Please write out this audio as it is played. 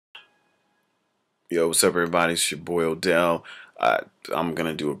Yo, what's up, everybody? It's your boy Odell. I'm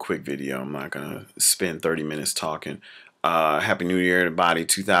gonna do a quick video. I'm not gonna spend 30 minutes talking. Happy New Year, everybody.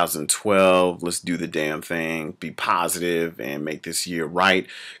 2012. Let's do the damn thing. Be positive and make this year right.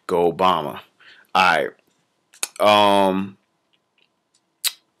 Go Obama. All right. I'm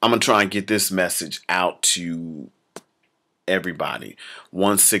gonna try and get this message out to everybody.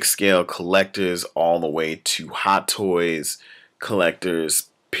 1/6 scale collectors all the way to Hot Toys collectors.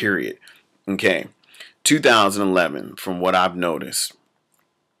 Period. Okay. 2011, from what I've noticed,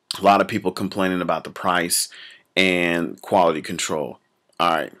 a lot of people complaining about the price and quality control.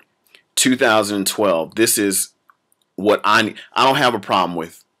 All right, 2012, this is what I need. I don't have a problem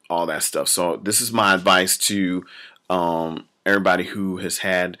with all that stuff. So this is my advice to everybody who has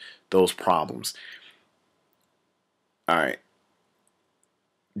had those problems. All right,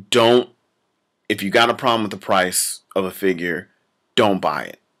 don't, if you got a problem with the price of a figure, don't buy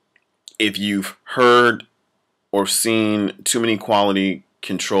it. If you've heard or seen too many quality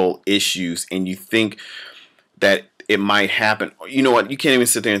control issues and you think that it might happen, you know what, you can't even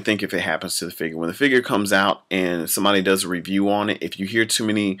sit there and think if it happens to the figure. When the figure comes out and somebody does a review on it, if you hear too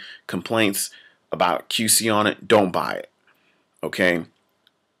many complaints about QC on it, don't buy it. Okay?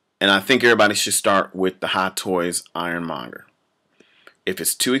 And I think everybody should start with the Hot Toys Ironmonger. If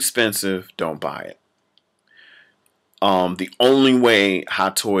it's too expensive, don't buy it. The only way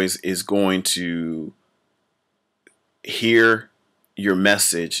Hot Toys is going to hear your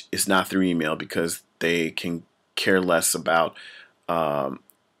message is not through email, because they can care less about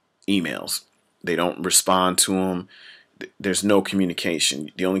emails. They don't respond to them. There's no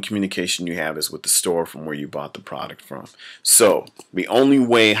communication. The only communication you have is with the store from where you bought the product from. So the only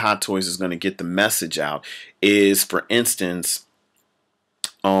way Hot Toys is going to get the message out is, for instance,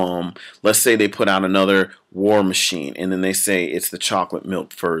 let's say they put out another War Machine and then they say it's the chocolate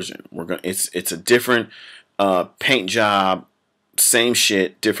milk version. It's a different paint job, same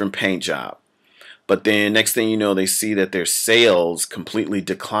shit, different paint job. But then next thing you know, they see that their sales completely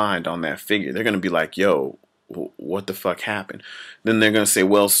declined on that figure. They're going to be like, yo, what the fuck happened? Then they're going to say,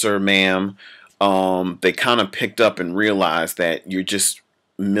 well, sir, ma'am, they kind of picked up and realized that you're just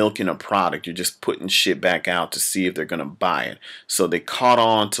milking a product. You're just putting shit back out to see if they're going to buy it. So they caught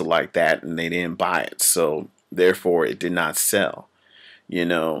on to like that and they didn't buy it. So therefore it did not sell. You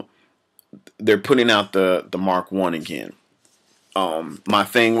know, they're putting out the Mark 1 again. My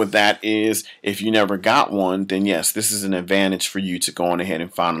thing with that is, if you never got one, then yes, this is an advantage for you to go on ahead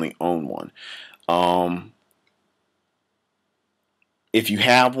and finally own one. If you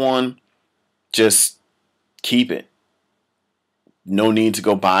have one, just keep it. No need to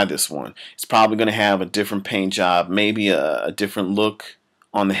go buy this one. It's probably going to have a different paint job, maybe a different look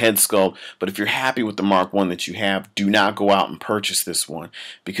on the head sculpt. But if you're happy with the Mark 1 that you have, do not go out and purchase this one.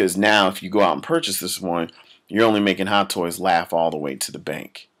 Because now if you go out and purchase this one, you're only making Hot Toys laugh all the way to the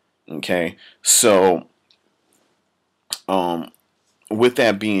bank. Okay? So, with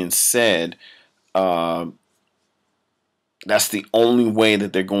that being said, that's the only way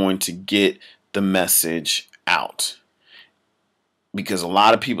that they're going to get the message out. Because a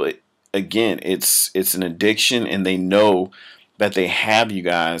lot of people, again, it's an addiction, and they know that they have you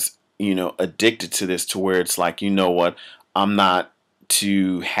guys, you know, addicted to this, to where it's like, you know what, I'm not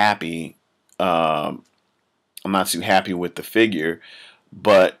too happy. I'm not too happy with the figure,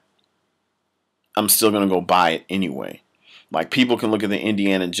 but I'm still gonna go buy it anyway. Like, people can look at the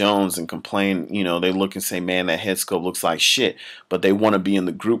Indiana Jones and complain, you know, they look and say, man, that head sculpt looks like shit, but they want to be in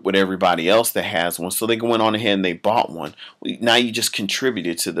the group with everybody else that has one, so they went on ahead and they bought one. Now you just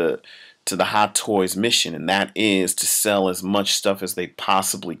contributed to the Hot Toys mission, and that is to sell as much stuff as they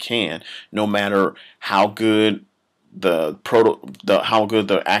possibly can, no matter how good how good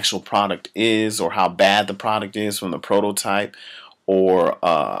the actual product is, or how bad the product is from the prototype, or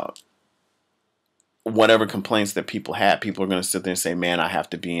whatever complaints that people have. People are going to sit there and say, man, I have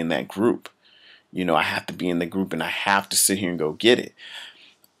to be in that group. You know, I have to be in the group and I have to sit here and go get it.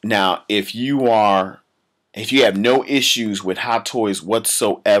 Now, if you have no issues with Hot Toys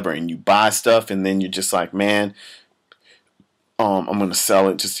whatsoever, and you buy stuff and then you're just like, man, I'm going to sell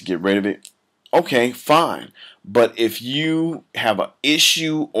it just to get rid of it, okay, fine. But if you have an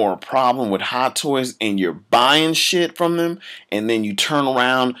issue or a problem with Hot Toys and you're buying shit from them, and then you turn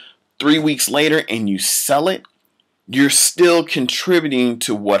around 3 weeks later and you sell it, you're still contributing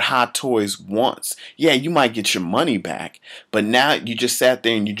to what Hot Toys wants. Yeah, you might get your money back, but now you just sat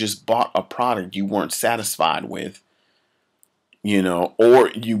there and you just bought a product you weren't satisfied with, you know, or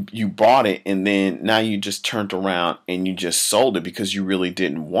you bought it and then now you just turned around and you just sold it because you really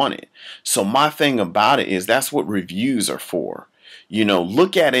didn't want it. So my thing about it is, that's what reviews are for.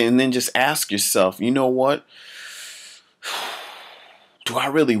 Look at it and then just ask yourself, you know what? Do I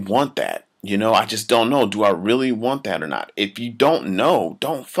really want that? I just don't know. Do I really want that or not? If you don't know,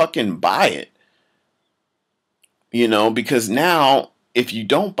 don't fucking buy it. Because now if you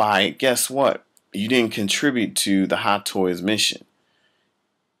don't buy it, guess what? You didn't contribute to the Hot Toys mission.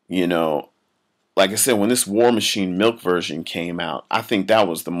 Like I said, when this War Machine milk version came out, I think that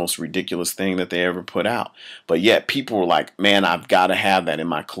was the most ridiculous thing that they ever put out. But yet people were like, man, I've got to have that in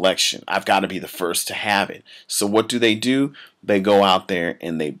my collection. I've got to be the first to have it. So what do? They go out there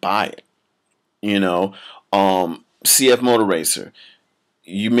and they buy it. CF Motor Racer,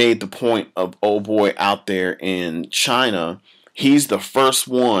 you made the point of old boy out there in China. He's the first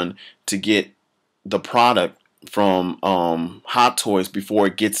one to get the product from Hot Toys before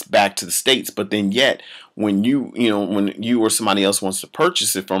it gets back to the States. But then yet when you or somebody else wants to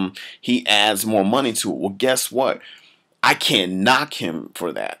purchase it from, he adds more money to it. Well, guess what? I can't knock him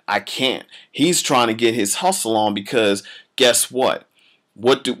for that. I can't. He's trying to get his hustle on, because guess what?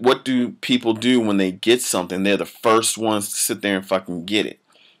 What do people do when they get something? They're the first ones to sit there and fucking get it.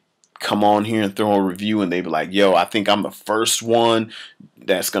 Come on here and throw a review, and they be like, yo, I think I'm the first one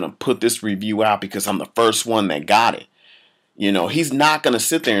that's going to put this review out because I'm the first one that got it. He's not going to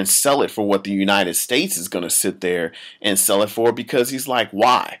sit there and sell it for what the United States is going to sit there and sell it for, because he's like,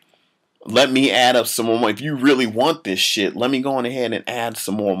 why? Let me add up some more money. If you really want this shit, let me go on ahead and add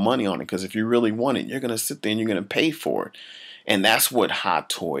some more money on it, because if you really want it, you're going to sit there and you're going to pay for it. And that's what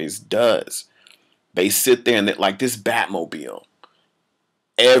Hot Toys does. They sit there and like this Batmobile.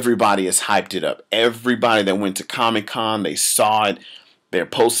 Everybody has hyped it up. Everybody that went to Comic-Con, they saw it. They're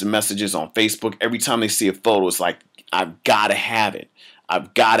posting messages on Facebook. Every time they see a photo, it's like, I've got to have it.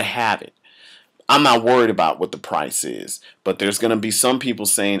 I've got to have it. I'm not worried about what the price is, but there's going to be some people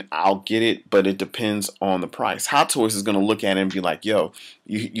saying, I'll get it, but it depends on the price. Hot Toys is going to look at it and be like, yo,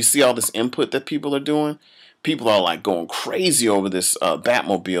 you see all this input that people are doing? People are like going crazy over this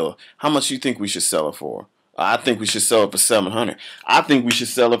Batmobile. How much do you think we should sell it for? I think we should sell it for $700. I think we should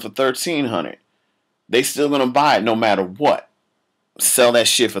sell it for $1,300. They still going to buy it no matter what. Sell that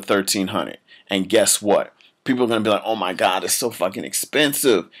shit for $1,300. And guess what? People are going to be like, oh my God, it's so fucking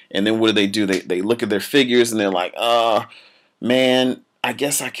expensive. And then what do? They look at their figures and they're like, man, I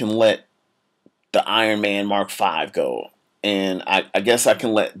guess I can let the Iron Man Mark V go. And I guess I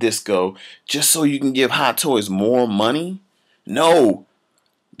can let this go just so you can give Hot Toys more money? No.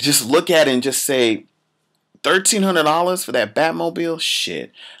 Just look at it and just say, $1,300 for that Batmobile?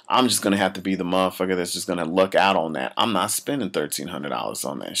 Shit. I'm just going to have to be the motherfucker that's just going to luck out on that. I'm not spending $1,300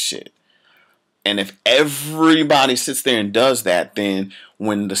 on that shit. And if everybody sits there and does that, then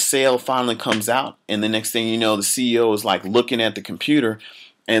when the sale finally comes out, and the next thing you know, the CEO is like looking at the computer,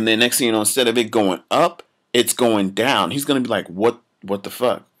 and the next thing you know, instead of it going up, it's going down. He's going to be like, what the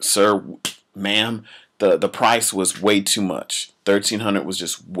fuck? Sir, ma'am, the price was way too much. $1,300 was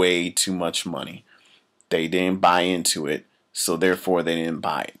just way too much money. They didn't buy into it, so therefore they didn't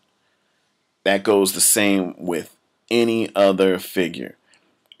buy it. That goes the same with any other figure.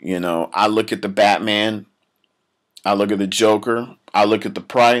 I look at the Batman, I look at the Joker, I look at the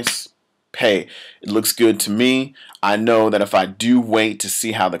price. Hey, it looks good to me. I know that if I do wait to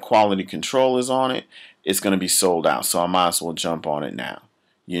see how the quality control is on it, it's going to be sold out. So I might as well jump on it now,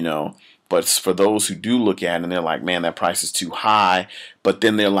 But for those who do look at it and they're like, man, that price is too high. But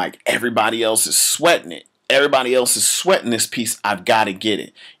then they're like, everybody else is sweating it. Everybody else is sweating this piece. I've got to get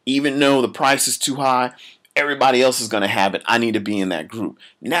it. Even though the price is too high, everybody else is going to have it. I need to be in that group.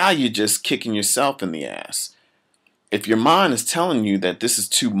 Now you're just kicking yourself in the ass. If your mind is telling you that this is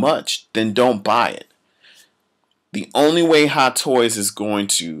too much, then don't buy it. The only way Hot Toys is going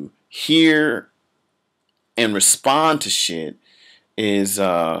to hear and respond to shit is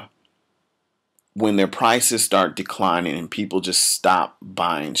when their prices start declining and people just stop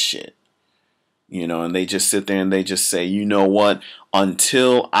buying shit. And they just sit there and they just say, you know what?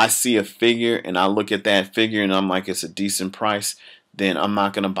 Until I see a figure and I look at that figure and I'm like, it's a decent price, then I'm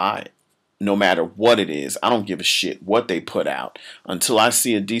not going to buy it. No matter what it is. I don't give a shit what they put out. Until I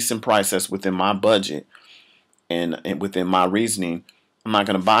see a decent price that's within my budget and within my reasoning, I'm not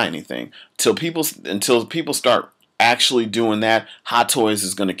going to buy anything. Until people start actually doing that, Hot Toys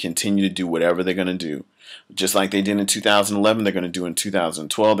is going to continue to do whatever they're going to do. Just like they did in 2011, they're going to do in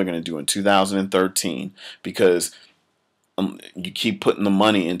 2012, they're going to do in 2013, because you keep putting the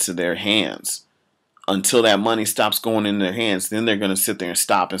money into their hands. Until that money stops going in their hands, then they're going to sit there and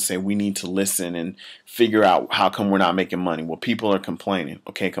stop and say, we need to listen and figure out how come we're not making money. Well, people are complaining.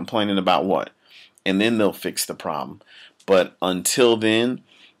 Okay, complaining about what? And then they'll fix the problem. But until then,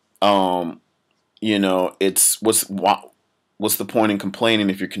 it's what's the point in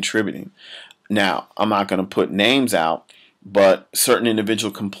complaining if you're contributing? Now, I'm not going to put names out, but certain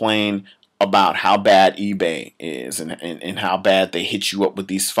individuals complain about how bad eBay is and how bad they hit you up with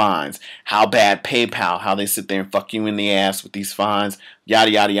these fines, how bad PayPal, how they sit there and fuck you in the ass with these fines, yada,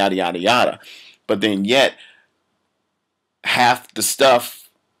 yada, yada, yada, yada. But then yet, half the stuff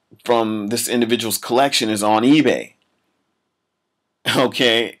from this individual's collection is on eBay.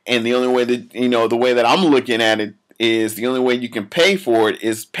 Okay, and the only way that, the way that I'm looking at it is the only way you can pay for it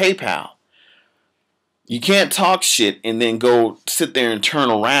is PayPal. You can't talk shit and then go sit there and turn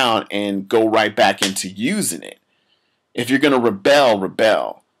around and go right back into using it. If you're going to rebel,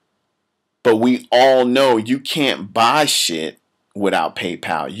 rebel. But we all know you can't buy shit without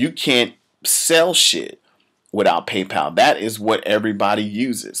PayPal. You can't sell shit without PayPal. That is what everybody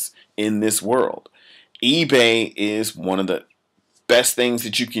uses in this world. eBay is one of the best things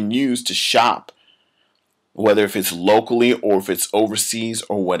that you can use to shop, whether if it's locally or if it's overseas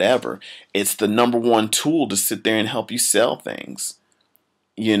or whatever. It's the number one tool to sit there and help you sell things.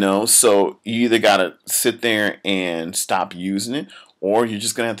 So you either got to sit there and stop using it, or you're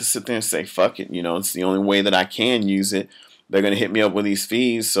just going to have to sit there and say, fuck it. It's the only way that I can use it. They're going to hit me up with these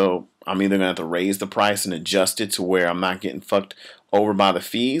fees, so I'm either going to have to raise the price and adjust it to where I'm not getting fucked over by the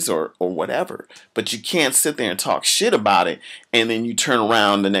fees or whatever. But you can't sit there and talk shit about it and then you turn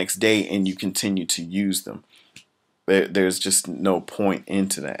around the next day and you continue to use them. There's just no point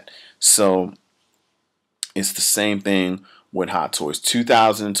into that. So it's the same thing with Hot Toys.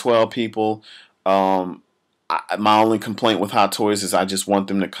 2012 people. My only complaint with Hot Toys is I just want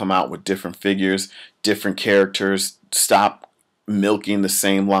them to come out with different figures, different characters. Stop milking the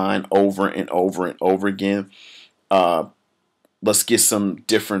same line over and over and over again. Let's get some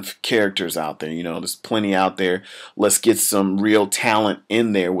different characters out there. There's plenty out there. Let's get some real talent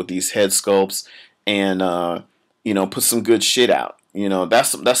in there with these head sculpts and, put some good shit out.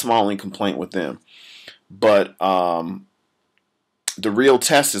 That's my only complaint with them. But the real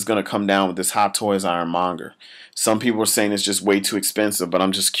test is going to come down with this Hot Toys Ironmonger. Some people are saying it's just way too expensive, but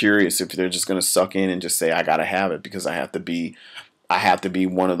I'm just curious if they're just going to suck in and just say, I got to have it because I have to be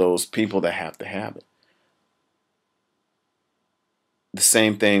one of those people that have to have it. The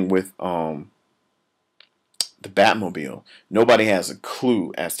same thing with the Batmobile. Nobody has a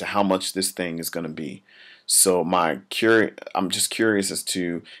clue as to how much this thing is going to be. So I'm just curious as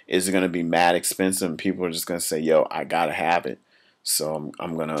to, is it going to be mad expensive and people are just going to say, yo, I got to have it. So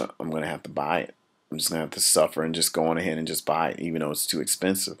I'm going to have to buy it. I'm just going to have to suffer and just go on ahead and just buy it, even though it's too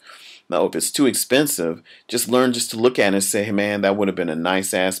expensive. Now, if it's too expensive, just learn just to look at it and say, hey, man, that would have been a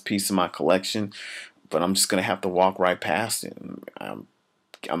nice ass piece of my collection, but I'm just going to have to walk right past it. I'm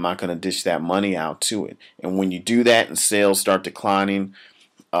not going to dish that money out to it. And when you do that and sales start declining,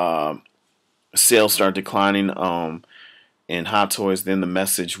 in Hot Toys, then the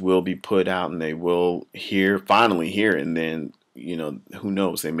message will be put out and they will finally hear it. And then, who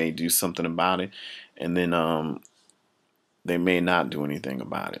knows, they may do something about it. And then they may not do anything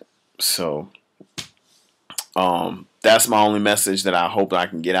about it. So that's my only message that I hope I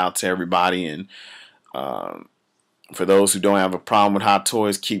can get out to everybody. And for those who don't have a problem with Hot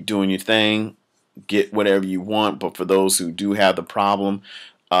Toys, keep doing your thing. Get whatever you want. But for those who do have the problem,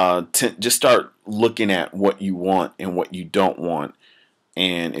 just start looking at what you want and what you don't want.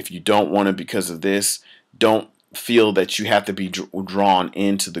 And if you don't want it because of this, don't feel that you have to be drawn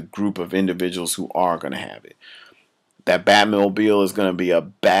into the group of individuals who are going to have it. That Batmobile is going to be a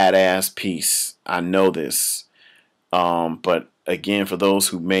badass piece. I know this. But again, for those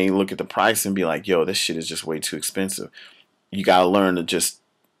who may look at the price and be like, yo, this shit is just way too expensive, you got to learn to just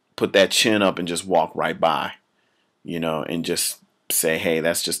put that chin up and just walk right by, and just say, hey,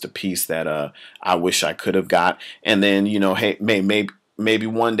 that's just a piece that I wish I could have got. And then, hey, maybe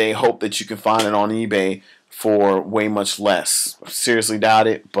one day hope that you can find it on eBay for way much less. Seriously doubt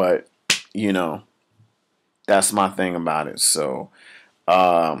it, but, that's my thing about it. So,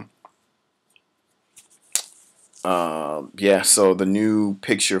 so the new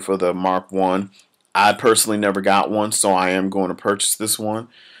picture for the Mark 1, I personally never got one, so I am going to purchase this one.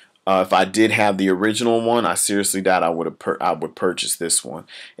 If I did have the original one, I seriously doubt I would purchase this one.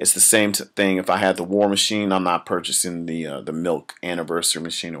 It's the same thing. If I had the War Machine, I'm not purchasing the Milk Anniversary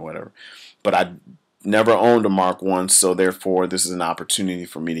Machine or whatever. But I never owned a Mark 1, so therefore this is an opportunity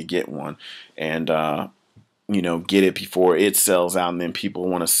for me to get one and get it before it sells out, and then people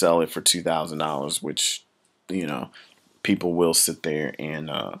want to sell it for $2,000, which people will sit there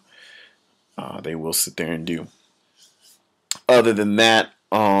and they will sit there and do. Other than that,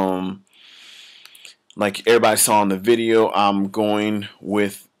 like everybody saw in the video, I'm going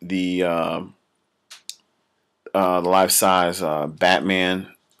with the the life-size Batman.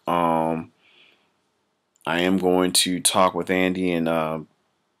 Um, I am going to talk with Andy, and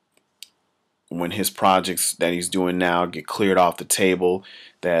when his projects that he's doing now get cleared off the table,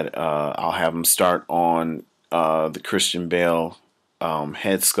 that I'll have him start on the Christian Bale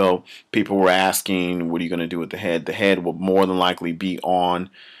head sculpt. People were asking, what are you going to do with the head? The head will more than likely be on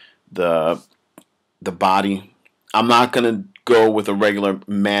the body. I'm not going to go with a regular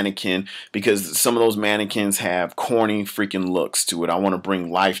mannequin because some of those mannequins have corny freaking looks to it. I want to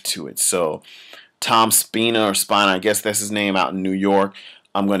bring life to it. So Tom Spina or Spina, I guess that's his name, out in New York.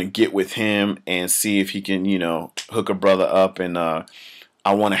 I'm gonna get with him and see if he can, hook a brother up. And I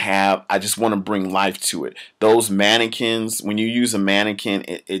just want to bring life to it. Those mannequins, when you use a mannequin,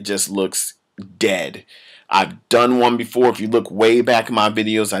 it just looks dead. I've done one before. If you look way back in my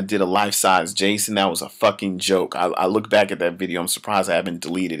videos, I did a life-size Jason. That was a fucking joke. I look back at that video. I'm surprised I haven't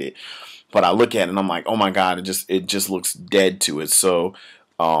deleted it. But I look at it and I'm like, oh my God, it just looks dead to it. So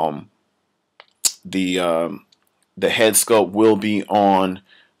the the head sculpt will be on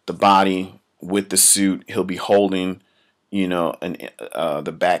the body with the suit. He'll be holding,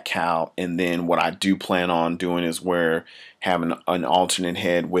 the back cowl, and then what I do plan on doing is having an alternate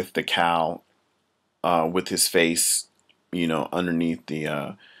head with the cowl, with his face, underneath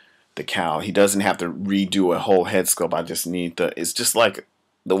the cowl. He doesn't have to redo a whole head sculpt. I just need it's just like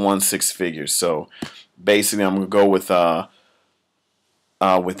the 1/6 figures. So basically, I'm gonna go with that,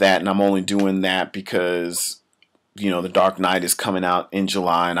 and I'm only doing that because The Dark Knight is coming out in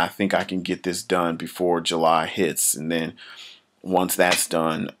July, and I think I can get this done before July hits. And then once that's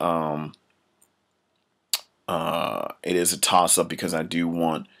done, it is a toss-up because I do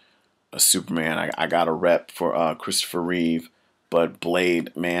want a Superman. I got a rep for Christopher Reeve, but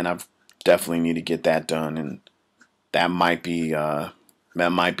Blade, man, I definitely need to get that done, and that might be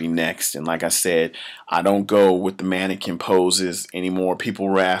next. And like I said, I don't go with the mannequin poses anymore. People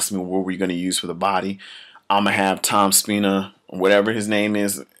were asking me what were you going to use for the body. I'm going to have Tom Spina, whatever his name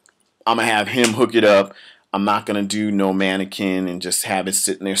is, I'm going to have him hook it up. I'm not going to do no mannequin and just have it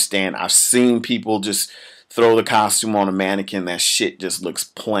sitting there stand. I've seen people just throw the costume on a mannequin. That shit just looks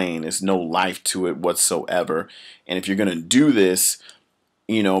plain. There's no life to it whatsoever. And if you're going to do this,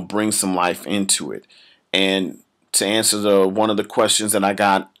 bring some life into it. And to answer one of the questions that I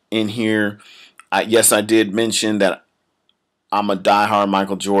got in here, yes, I did mention that I'm a diehard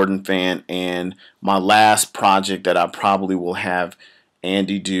Michael Jordan fan, and my last project that I probably will have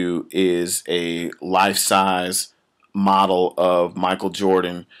Andy do is a life-size model of Michael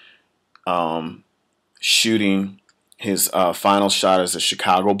Jordan shooting his final shot as a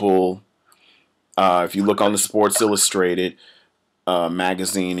Chicago Bull. If you look on the Sports Illustrated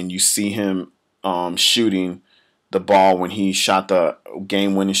magazine and you see him shooting the ball when he shot the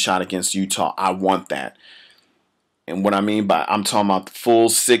game-winning shot against Utah, I want that. And what I mean by, I'm talking about the full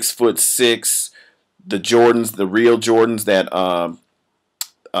 6'6", the Jordans, the real Jordans that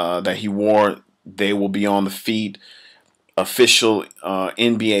he wore. They will be on the feet. Official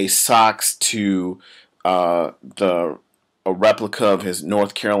NBA socks to a replica of his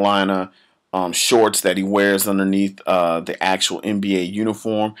North Carolina shorts that he wears underneath the actual NBA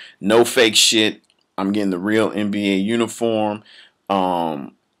uniform. No fake shit. I'm getting the real NBA uniform,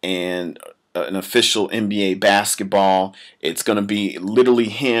 and an official NBA basketball. It's going to be literally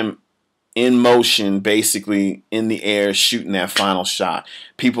him in motion, basically in the air, shooting that final shot.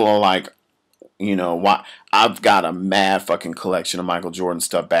 People are like, why? I've got a mad fucking collection of Michael Jordan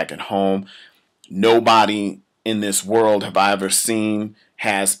stuff back at home. Nobody in this world have I ever seen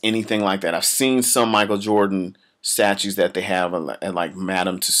has anything like that. I've seen some Michael Jordan statues that they have at like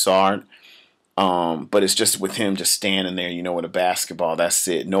Madame Tussauds. But it's just with him just standing there, with a basketball. That's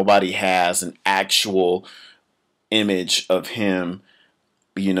it. Nobody has an actual image of him,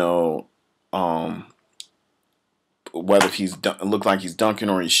 whether he's look like he's dunking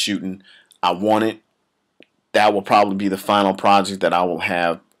or he's shooting. I want it. That will probably be the final project that I will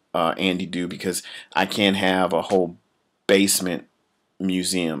have Andy do, because I can't have a whole basement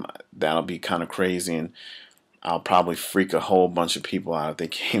museum. That'll be kind of crazy, and I'll probably freak a whole bunch of people out if they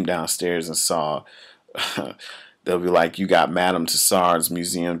came downstairs and saw. They'll be like, you got Madame Tussauds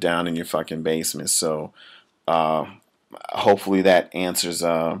museum down in your fucking basement. So hopefully that answers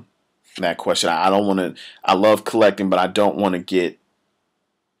that question. I don't want to. I love collecting, but I don't want to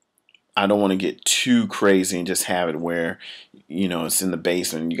get too crazy and just have it where it's in the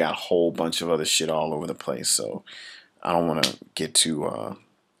basement and you got a whole bunch of other shit all over the place. So I don't want to get too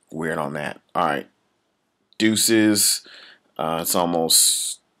weird on that. All right. Deuces. It's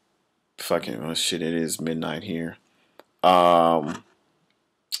almost fucking shit. It is midnight here. Oh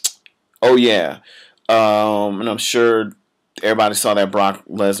yeah. And I'm sure everybody saw that Brock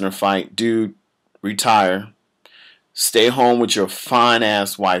Lesnar fight. Dude, retire. Stay home with your fine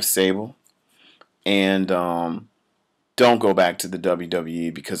ass wife, Sable. And don't go back to the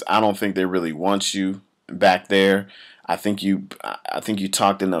WWE because I don't think they really want you back there. I think you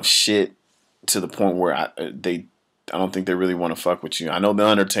talked enough shit to the point where I don't think they really want to fuck with you. I know the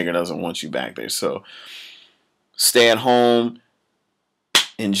Undertaker doesn't want you back there. So stay at home,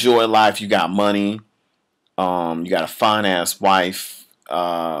 enjoy life. You got money. You got a fine ass wife.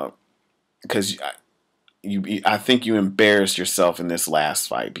 Because I think you embarrassed yourself in this last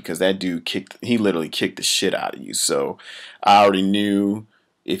fight because that dude he literally kicked the shit out of you. So I already knew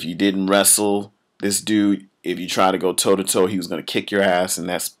if you didn't wrestle this dude, if you try to go toe to toe, he was going to kick your ass, and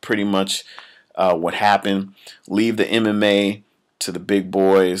that's pretty much what happened. Leave the MMA to the big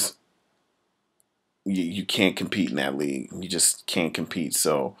boys. You can't compete in that league. You just can't compete.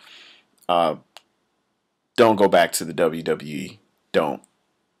 So don't go back to the WWE. Don't.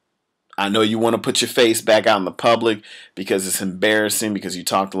 I know you want to put your face back out in the public because it's embarrassing because you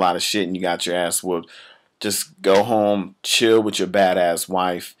talked a lot of shit and you got your ass whooped. Just go home, chill with your badass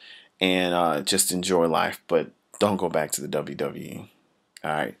wife, and just enjoy life. But don't go back to the WWE.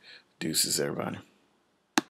 All right. Deuces, everybody.